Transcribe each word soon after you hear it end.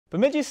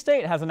Bemidji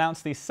State has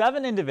announced the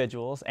 7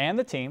 individuals and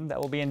the team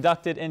that will be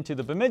inducted into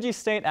the Bemidji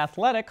State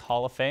Athletic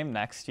Hall of Fame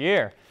next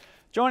year.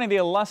 Joining the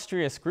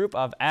illustrious group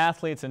of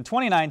athletes in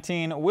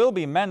 2019 will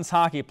be men's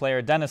hockey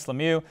player Dennis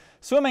Lemieux,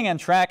 swimming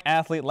and track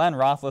athlete Len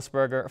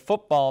Roethlisberger,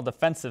 football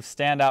defensive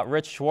standout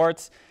Rich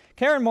Schwartz,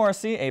 Karen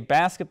Morrissey, a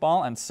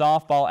basketball and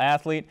softball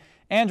athlete,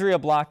 Andrea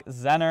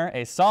Block-Zenner,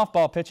 a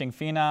softball pitching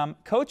phenom,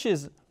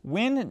 coaches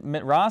Wynn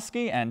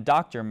Mitrosky and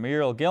Dr.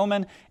 Muriel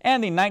Gilman,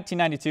 and the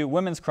 1992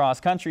 women's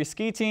cross-country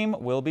ski team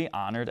will be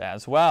honored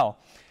as well.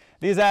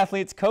 These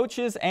athletes,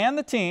 coaches, and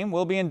the team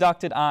will be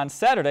inducted on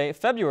Saturday,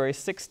 February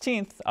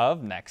 16th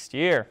of next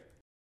year.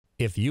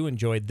 If you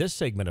enjoyed this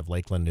segment of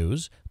Lakeland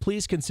News,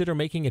 please consider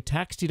making a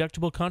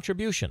tax-deductible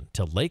contribution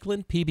to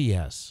Lakeland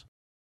PBS.